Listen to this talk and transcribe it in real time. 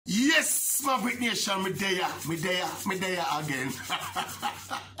Yes, Maverick Nation, me there again.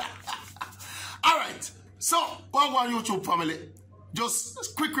 Alright, so, what on YouTube family? Just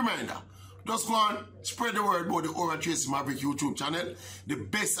a quick reminder. Just go and spread the word about the Ora Tracy Maverick YouTube channel. The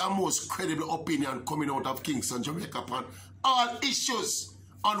best and most credible opinion coming out of Kingston, Jamaica upon all issues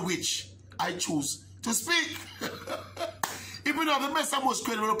on which I choose to speak. If you know the best and most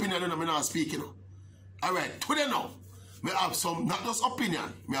credible opinion, then I'm not speaking. Alright, today now, we have some, not just opinion,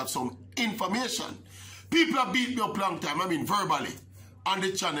 we have some information. People have beat me up long time, I mean verbally, on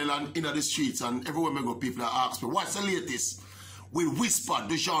the channel and in the streets, and everywhere I go, people have asked me, what's the latest with Whisper,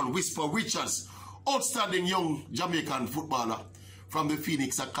 Whisper Richards, outstanding young Jamaican footballer from the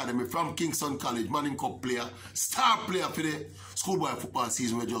Phoenix Academy, from Kingston College, Manning Cup player, star player for the schoolboy football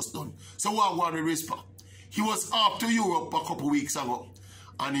season we just done. So what I want with Whisper? He was off to Europe a couple of weeks ago.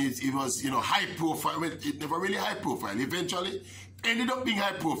 And he was, high profile. Well, it never really high profile. Eventually, ended up being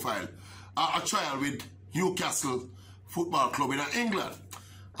high profile. A trial with Newcastle Football Club in England.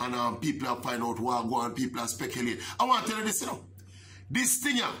 And people are finding out what go on, people are speculating. I want to tell you this, This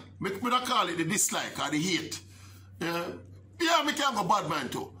thing, me don't call it the dislike or the hate. Yeah, me can go bad man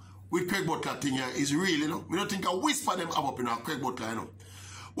too. With Craig Butler thing here is real, We don't think I whisper them up in our Craig Butler,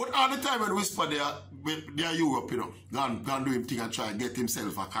 But all the time when Whisper they are Europe, Gone do him thing and try and get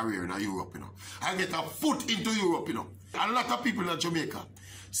himself a career in Europe, And get a foot into Europe, And a lot of people in Jamaica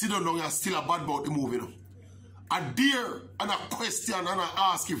sit down and still a bad about the move, A dare and a question and a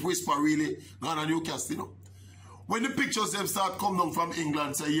ask if Whisper really gone to Newcastle, When the pictures them start come down from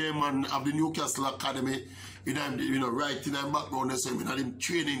England, say, yeah, man, of the Newcastle Academy, right in the background, so them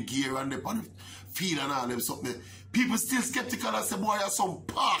training gear and the field and all them something. People still skeptical and say, boy, there's some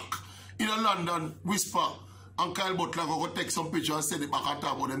park in London, Whisper, and Kyle Butler go take some picture and send it back and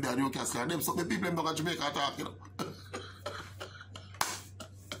talk about them there in Newcastle. And them some people in back in Jamaica talk,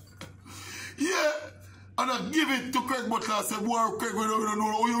 Yeah. And I give it to Craig Butler and say, boy, Craig, we don't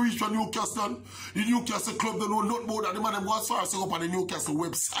know how you reach from Newcastle. The Newcastle club don't know nothing more than the man them go as far as to go up on the Newcastle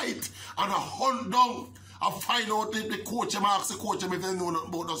website and I hunt down. I find out if the coach, I ask the coach if they know nothing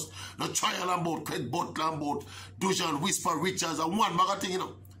about us, the trial about Craig Butler, about Dujan, Whisper, Richards, and one bag of thing,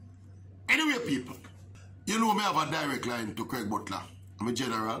 Anyway, people, me have a direct line to Craig Butler. I'm a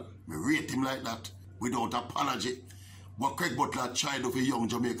general, I rate him like that, without apology. What Craig Butler tried of a young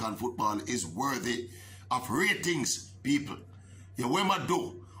Jamaican football is worthy of ratings, people. Yeah, what I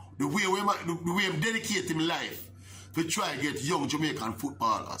do, the way I dedicate him life to try to get young Jamaican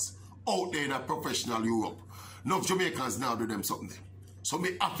footballers out there in a professional Europe. Enough Jamaicans now do them something. So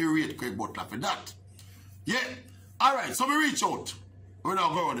me happy rate Craig Butler for that. Yeah. Alright, so we reach out. We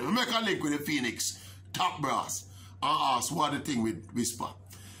now go on there. We make a link with the Phoenix top brass and ask what the thing with Whisper.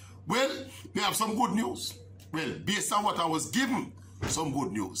 Well, we have some good news. Well, based on what I was given, some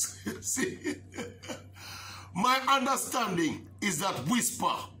good news. See? My understanding is that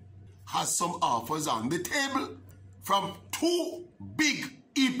Whisper has some offers on the table from two big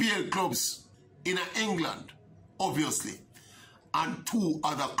EPL clubs in England, obviously, and two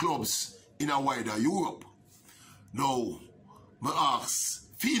other clubs in a wider Europe. Now, I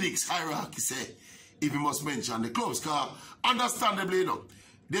ask Phoenix hierarchy say if you must mention the clubs, because understandably,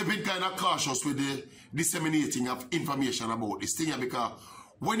 they've been kind of cautious with the disseminating of information about this thing, because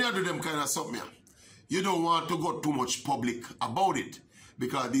when you do them kind of something, you don't want to go too much public about it,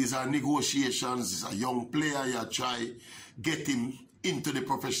 because these are negotiations. It's a young player, you try get him into the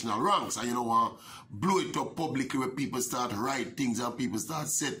professional ranks, and you don't want to blow it up publicly where people start write things and people start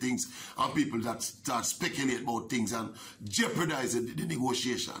say things and people that start speculate about things and jeopardize the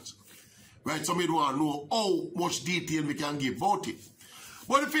negotiations. Right? So we don't want to know how much detail we can give about it.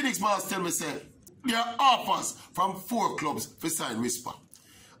 But the Phoenix boss tell me, say, there are offers from 4 clubs for sign Whisper.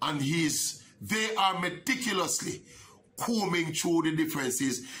 And they are meticulously combing through the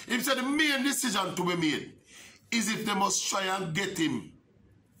differences. If said the main decision to be made is if they must try and get him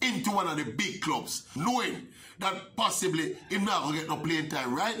into one of the big clubs, knowing that possibly he's not going to get no playing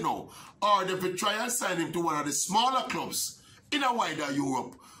time right now, or if they try and sign him to one of the smaller clubs in a wider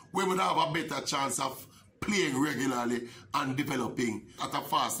Europe, we would have a better chance of playing regularly and developing at a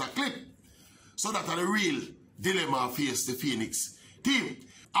faster clip. So that's the real dilemma face the Phoenix team.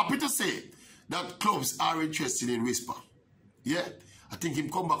 Happy to say that clubs are interested in Whisper. Yeah, I think him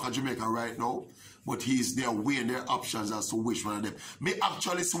come back to Jamaica right now, but they're weighing their options as to which one of them. May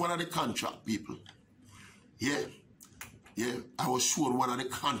actually see one of the contract people. Yeah, I was shown one of the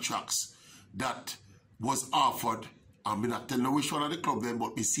contracts that was offered I'm not telling you which one of the club then,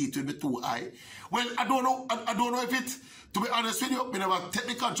 but we see it with me too high. Well, I don't know. I don't know if it, to be honest with you, I never take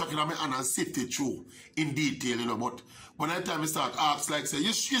the contract in my hand and sift it through in detail, you know. But when I time I start ask, like, say,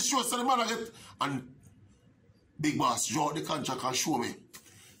 you sure so the man I get? And big boss draw the contract and show me.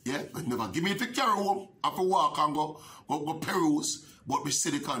 Yeah, but never give me to carry home. I have to walk and go peruse, but we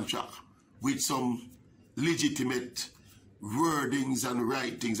see the contract with some legitimate wordings and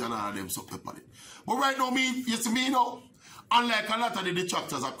writings and all of them stuff upon it. But right now, you see me, you know, unlike a lot of the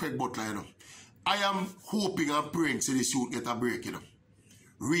detractors of Craig Butler, you know, I am hoping and praying to this youth get a break, you know.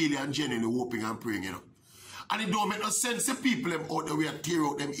 Really and genuinely hoping and praying, you know. And it don't make no sense to people them out the way and tear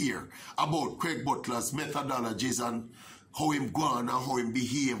out them ear about Craig Butler's methodologies and how him go on and how him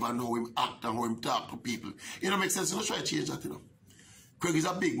behave and how him act and how him talk to people. It don't make sense to try to change that, you know. Craig is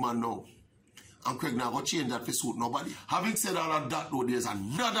a big man now. And Craig now going to change that for suit nobody. Having said all of that, though, there's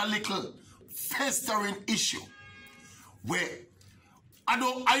another little festering issue where I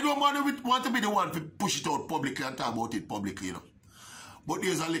don't want to be the one to push it out publicly and talk about it publicly, you know. But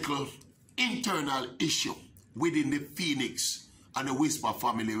there's a little internal issue within the Phoenix and the Whisper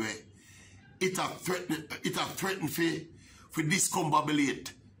family where it has threatened for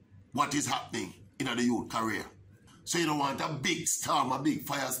discombobulate what is happening in the youth career. So you don't want a big storm, a big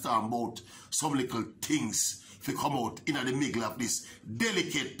firestorm about some little things to come out in the middle of this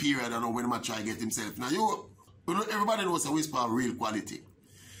delicate period and when man try to get himself. Now everybody knows a Whisper of real quality.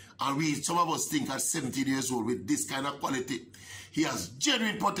 And some of us think at 17 years old with this kind of quality, he has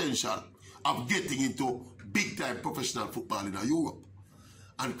genuine potential of getting into big time professional football in Europe.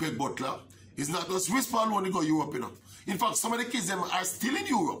 And Craig Butler is not just Whisper alone to go Europe, you know. In fact, some of the kids them are still in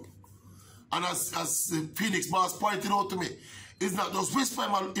Europe. And as the Phoenix boss pointed out to me, it's not just Whisper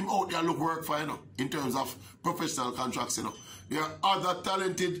him out there look work for, you know, in terms of professional contracts, you know. There are other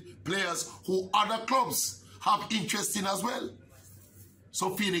talented players who other clubs have interest in as well.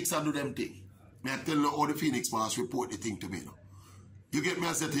 So Phoenix will do them thing. May I tell you how the Phoenix boss report the thing to me, you know. You get me,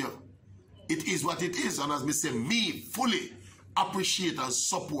 I said to you, it is what it is. And as me say, me fully appreciate and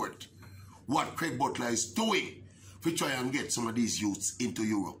support what Craig Butler is doing to try and get some of these youths into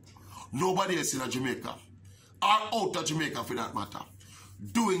Europe. Nobody else in Jamaica, or out of Jamaica for that matter,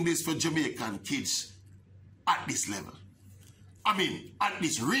 doing this for Jamaican kids at this level. I mean, at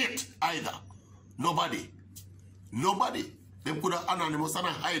this rate either. Nobody. Nobody. Them could have anonymous and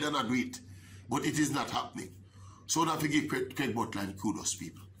hide and do it. But it is not happening. So that we give Craig Butler and kudos,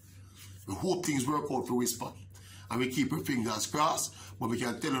 people. We hope things work out for Whisper. And we keep our fingers crossed. But we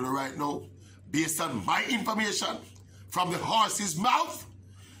can tell you right now, based on my information, from the horse's mouth,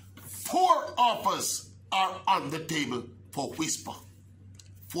 4 offers are on the table for Whisper.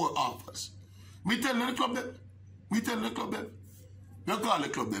 4 offers. Me tell the club them. Me tell the club them. You call the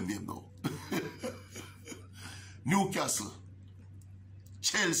club them name now. Newcastle,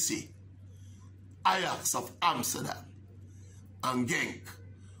 Chelsea, Ajax of Amsterdam, and Genk,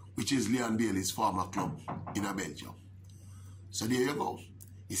 which is Leon Bailey's former club in Belgium. So there you go.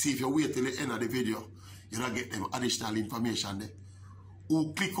 You see, if you wait till the end of the video, you'll get them additional information there.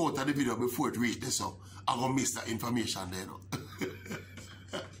 Who click out of the video before it reaches there, so I'm going to miss that information there. No?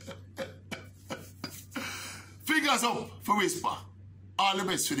 Fingers up for Whisper. All the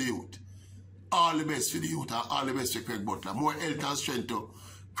best for the youth. All the best for the youth and all the best for Craig Butler. More health and strength to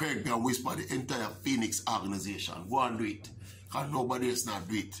Craig and Whisper, the entire Phoenix organization. Go and do it. Because nobody else not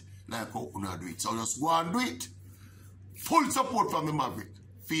do it like how you not do it. So just go and do it. Full support from the Maverick.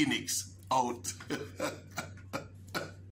 Phoenix out.